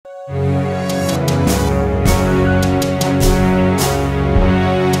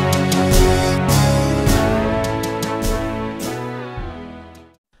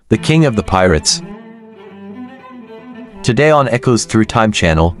the king of the pirates. Today on Echoes Through Time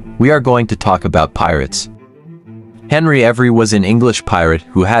channel, we are going to talk about pirates. Henry Every was an English pirate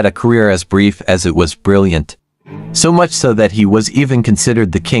who had a career as brief as it was brilliant. So much so that he was even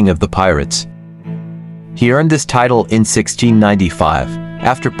considered the king of the pirates. He earned this title in 1695,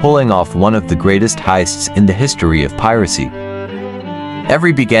 after pulling off one of the greatest heists in the history of piracy.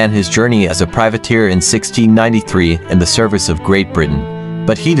 Every began his journey as a privateer in 1693 in the service of Great Britain,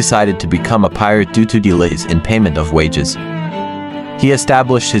 but he decided to become a pirate due to delays in payment of wages. He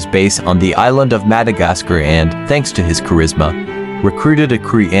established his base on the island of Madagascar and, thanks to his charisma, recruited a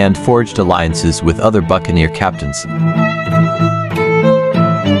crew and forged alliances with other buccaneer captains.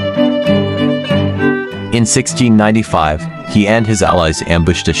 In 1695, he and his allies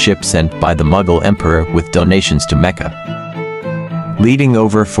ambushed a ship sent by the Mughal emperor with donations to Mecca. Leading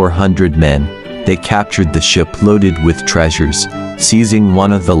over 400 men, they captured the ship loaded with treasures, seizing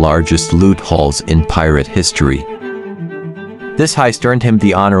one of the largest loot hauls in pirate history. This heist earned him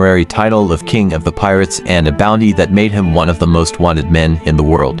the honorary title of King of the Pirates and a bounty that made him one of the most wanted men in the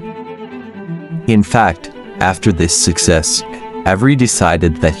world. In fact, after this success, Every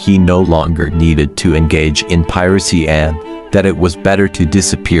decided that he no longer needed to engage in piracy and that it was better to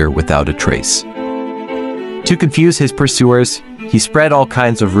disappear without a trace. To confuse his pursuers, he spread all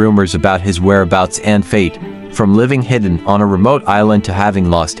kinds of rumors about his whereabouts and fate, from living hidden on a remote island to having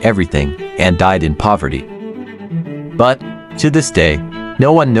lost everything and died in poverty. But, to this day,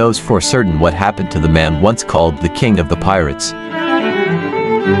 no one knows for certain what happened to the man once called the King of the Pirates.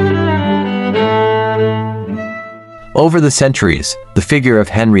 Over the centuries, the figure of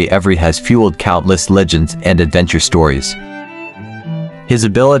Henry Every has fueled countless legends and adventure stories. His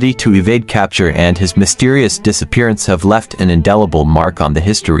ability to evade capture and his mysterious disappearance have left an indelible mark on the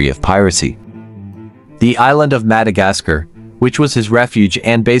history of piracy. The island of Madagascar, which was his refuge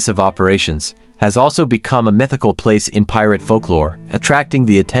and base of operations, has also become a mythical place in pirate folklore, attracting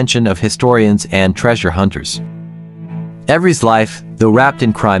the attention of historians and treasure hunters. Every's life, though wrapped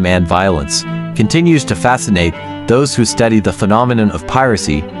in crime and violence, continues to fascinate those who study the phenomenon of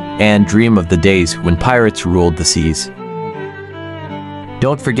piracy and dream of the days when pirates ruled the seas.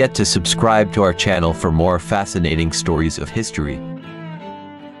 Don't forget to subscribe to our channel for more fascinating stories of history.